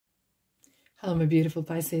Hello my beautiful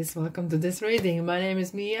Pisces, welcome to this reading. My name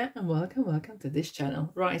is Mia and welcome to this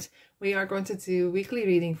channel. Right, we are going to do weekly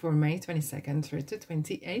reading for May 22nd through to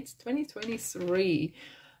 28th, 2023.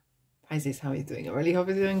 Pisces, how are you doing? I really hope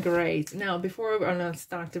you're doing great. Now, before I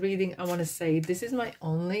start the reading, I want to say this is my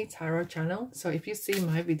only tarot channel. So if you see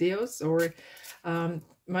my videos or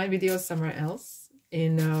my videos somewhere else,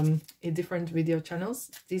 in different video channels,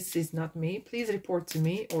 this is not me. Please report to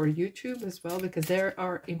me or YouTube as well, because there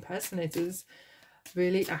are impersonators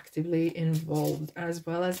really actively involved, as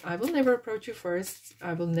well as I will never approach you first.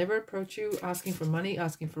 I will never approach you asking for money,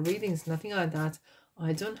 asking for readings, nothing like that.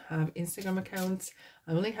 I don't have Instagram accounts.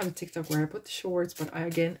 I only have a TikTok where I put the shorts, but I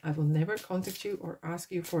will never contact you or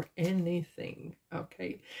ask you for anything.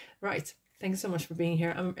 Okay, right. Thanks so much for being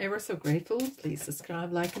here. I'm ever so grateful. Please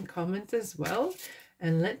subscribe, like, and comment as well.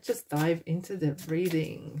 And let's just dive into the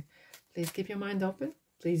reading. Please keep your mind open.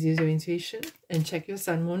 Please use your intuition and check your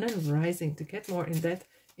sun, moon, and rising to get more in-depth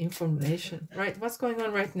information. Right, what's going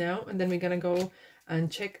on right now? And then we're going to go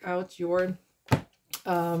and check out your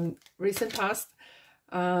recent past,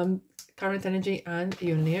 current energy, and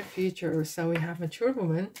your near future. So we have mature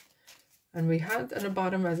woman. And we had at the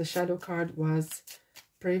bottom as a shadow card was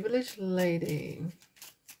privileged lady.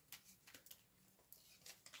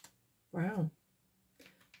 Wow.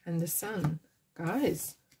 And the sun.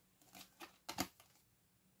 Guys.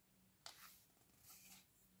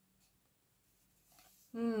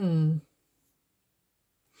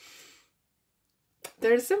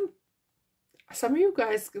 There's some of you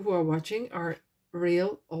guys who are watching are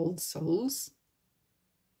real old souls.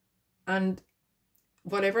 And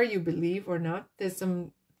whatever you believe or not, there's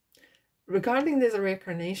some, regarding this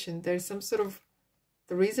reincarnation, there's some sort of,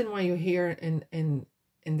 the reason why you're here in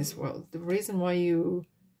this world, the reason why you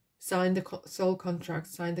signed the soul contract,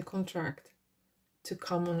 signed the contract to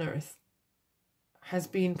come on earth, has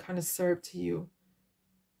been kind of served to you.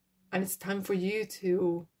 And it's time for you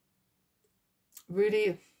to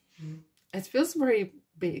really, it feels very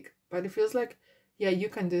big, but it feels like, yeah, you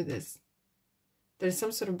can do this. There's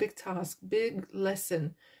some sort of big task, big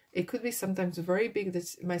lesson. It could be sometimes very big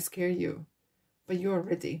that might scare you, but you're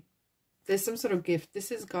ready. There's some sort of gift.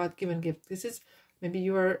 This is God-given gift. This is, maybe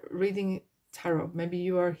you are reading tarot. Maybe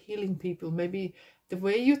you are healing people. Maybe the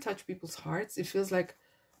way you touch people's hearts, it feels like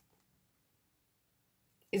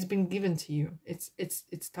it's been given to you.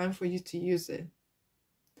 It's time for you to use it.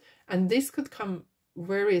 And this could come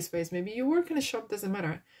various ways. Maybe you work in a shop, doesn't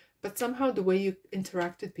matter. But somehow the way you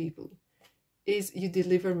interact with people is you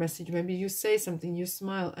deliver a message. Maybe you say something, you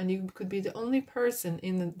smile, and you could be the only person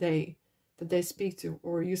in the day that they speak to,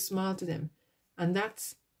 or you smile to them. And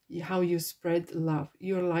that's how you spread love.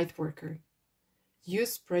 You're a light worker. You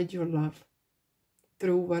spread your love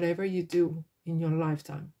through whatever you do in your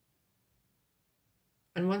lifetime.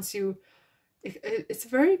 And once you, it's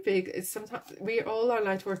very big. It's sometimes, we all are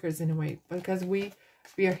light workers in a way, because we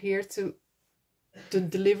are here to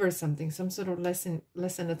deliver something, some sort of lesson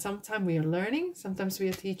that sometimes we are learning, sometimes we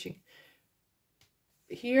are teaching.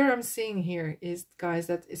 Here I'm seeing here is, guys,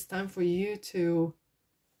 that it's time for you to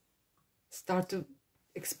start to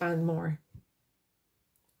expand more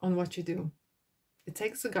on what you do. It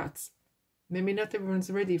takes the guts. Maybe not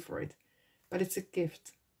everyone's ready for it, but it's a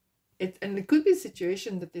gift. And it could be a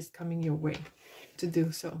situation that is coming your way to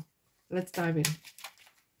do so. Let's dive in.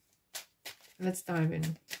 Let's dive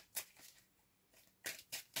in.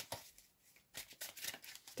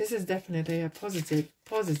 This is definitely a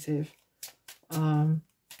positive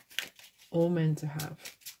omen to have.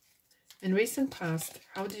 In recent past,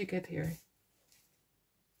 how did you get here?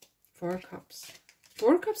 4 Cups.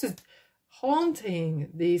 4 Cups is haunting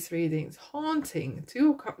these readings. Haunting.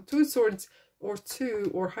 Two Swords or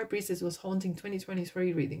 2 or High Priestess was haunting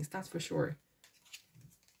 2023 readings. That's for sure.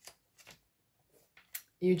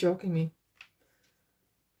 You joking me?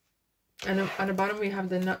 And at the bottom we have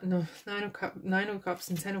the 9 of Cups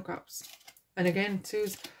and 10 of Cups. And again,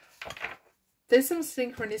 2s. There's some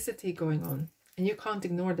synchronicity going on. And you can't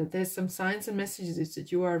ignore that. There's some signs and messages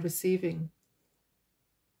that you are receiving.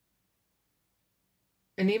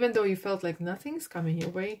 And even though you felt like nothing's coming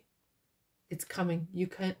your way, it's coming. You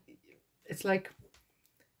can't, it's like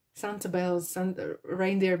Santa bells,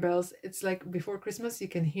 reindeer bells. It's like before Christmas, you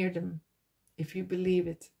can hear them if you believe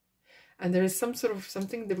it. And there is some sort of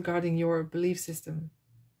something regarding your belief system.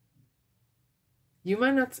 You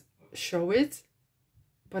might not show it,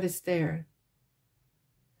 but it's there.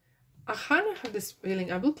 I kind of have this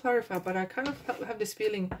feeling, I will clarify, but I kind of have this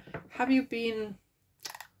feeling, have you been,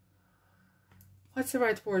 what's the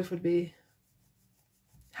right word would be?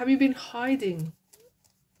 Have you been hiding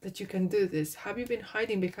that you can do this? Have you been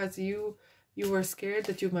hiding because you you were scared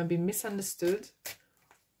that you might be misunderstood,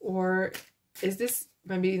 or is this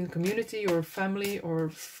maybe in community or family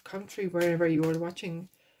or country, wherever you are watching,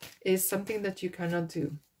 is something that you cannot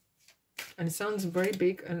do. And it sounds very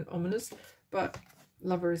big and ominous, but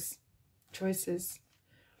lovers, choices.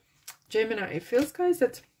 Gemini, it feels, guys,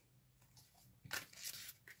 that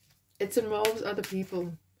it involves other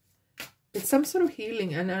people. It's some sort of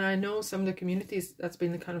healing, and I know some of the communities that's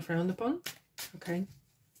been kind of frowned upon, okay?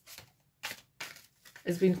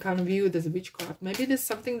 It's been kind of viewed as a witchcraft. Maybe there's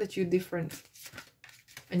something that you're different,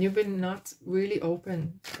 and you've been not really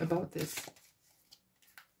open about this.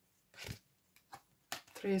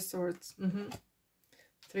 Three of Swords.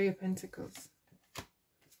 Three of Pentacles.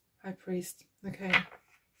 High Priest. Okay.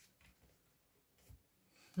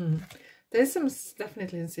 There's some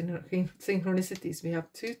definitely synchronicities. We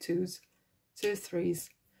have 2 2s, 2 3s.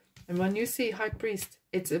 And when you see High Priest,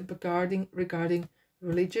 it's regarding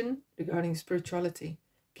religion, regarding spirituality.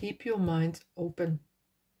 Keep your mind open.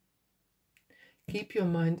 Keep your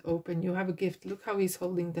mind open. You have a gift. Look how he's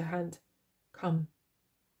holding the hand. Come.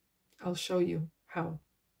 I'll show you how.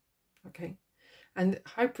 Okay. And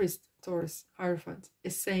High Priest, Taurus, Hierophant,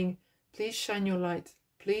 is saying, please shine your light.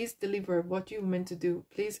 Please deliver what you meant to do.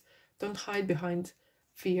 Please don't hide behind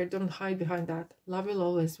fear. Don't hide behind that. Love will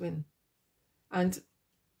always win. And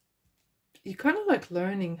you kind of like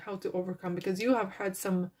learning how to overcome, because you have had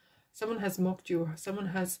someone has mocked you. Someone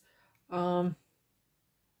has talked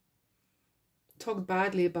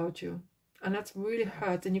badly about you. And that's really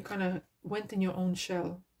hurt. And you kind of went in your own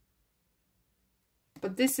shell.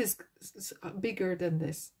 But this is bigger than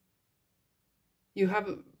this. You have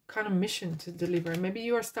a kind of mission to deliver. Maybe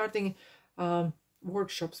you are starting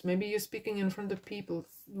workshops. Maybe you're speaking in front of people.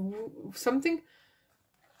 Something,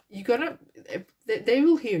 you gotta, they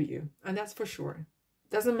will hear you. And that's for sure.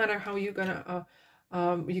 Doesn't matter how you're gonna,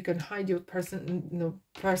 you can hide your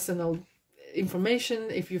personal information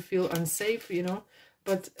if you feel unsafe, you know.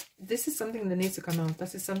 But this is something that needs to come out.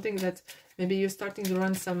 This is something that maybe you're starting to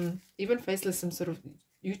run some, even faceless, some sort of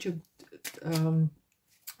YouTube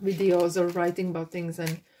videos or writing about things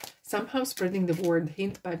and somehow spreading the word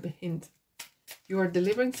hint by hint. You are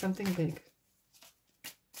delivering something big.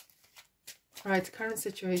 Right, current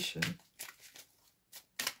situation.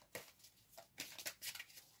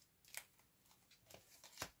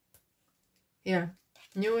 Yeah,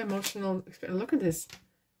 new emotional experience. Look at this.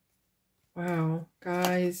 Wow,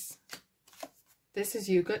 guys, this is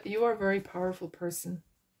you. You are a very powerful person.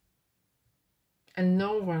 And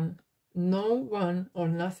no one or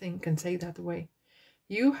nothing can take that away.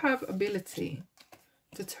 You have ability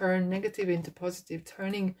to turn negative into positive,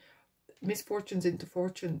 turning misfortunes into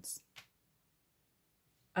fortunes.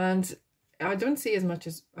 And I don't see as much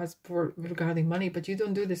as for regarding money, but you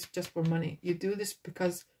don't do this just for money. You do this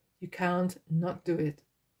because you can't not do it.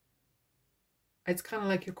 It's kind of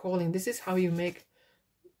like your calling. This is how you make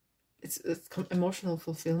it's emotional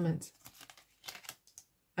fulfillment.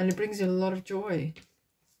 And it brings you a lot of joy.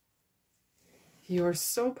 You are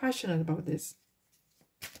so passionate about this.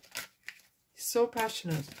 So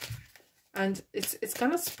passionate. And it's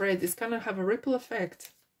gonna spread. It's gonna have a ripple effect.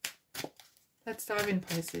 Let's dive in,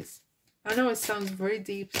 Pisces. I know it sounds very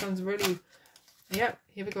deep. Sounds really... Yeah,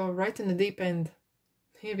 here we go. Right in the deep end.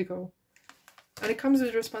 Here we go. And it comes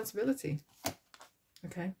with responsibility.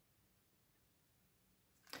 Okay,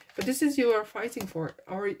 but this is you are fighting for.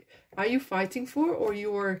 Are you fighting for, or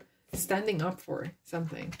you are standing up for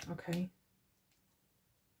something? Okay,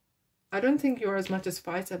 I don't think you are as much as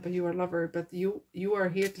fighter, but you are lover. But you are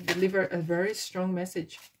here to deliver a very strong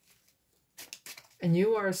message, and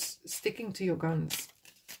you are sticking to your guns,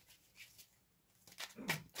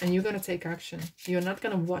 and you're gonna take action. You're not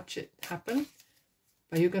gonna watch it happen,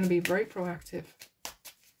 but you're gonna be very proactive.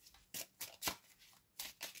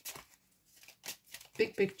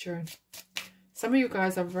 Big picture. Some of you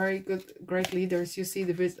guys are very good, great leaders. You see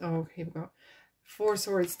the vis. Oh, here we go. 4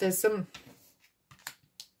 swords. There's some.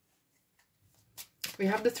 We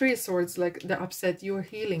have the 3 of swords, like the upset. You are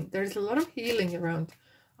healing. There's a lot of healing around.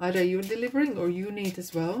 Either you're delivering or you need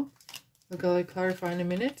as well. I'll clarify in a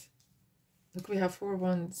minute. Look, we have 4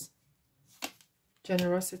 wands.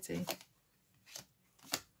 Generosity.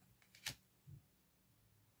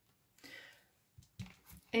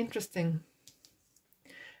 Interesting.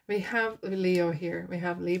 We have Leo here. We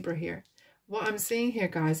have Libra here. What I'm seeing here,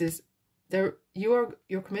 guys, is your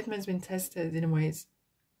commitment's been tested in ways.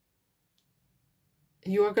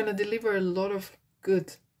 You are going to deliver a lot of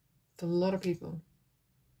good to a lot of people.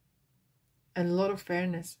 And a lot of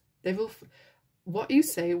fairness. They will... What you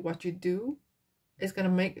say, what you do, is going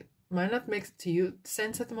to might not make to you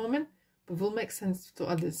sense at the moment, but will make sense to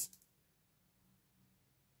others.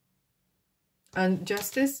 And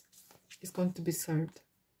justice is going to be served.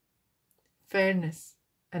 Fairness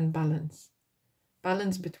and balance.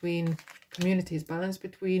 Balance between communities. Balance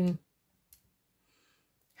between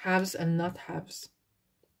haves and not haves.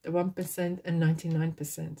 The 1% and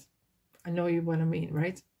 99%. I know you what I mean,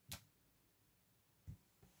 right?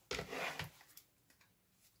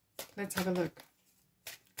 Let's have a look.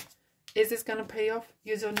 Is this going to pay off?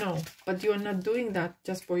 You don't know. But you are not doing that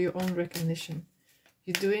just for your own recognition.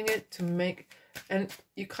 You're doing it to make... And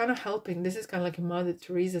you're kind of helping. This is kind of like a Mother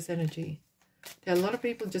Teresa's energy. There are a lot of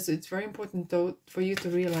people just... It's very important, though, for you to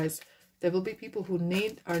realize there will be people who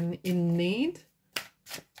are in need.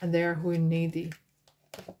 And there are who are needy.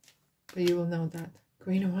 But you will know that.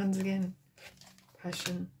 Queen of Wands again.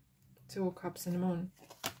 Passion. 2 of Cups and the Moon.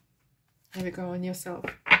 Here we go on yourself.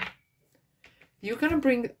 You're going to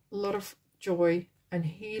bring a lot of joy and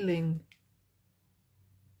healing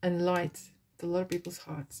and light to a lot of people's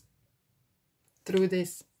hearts. Through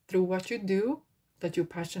this. Through what you do that you're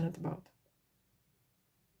passionate about.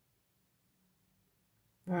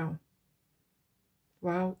 Wow.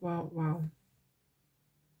 Wow, wow, wow.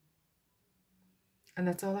 And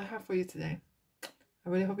that's all I have for you today. I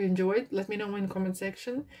really hope you enjoyed. Let me know in the comment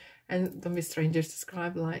section. And don't be strangers,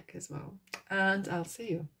 subscribe, like as well. And I'll see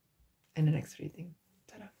you in the next reading.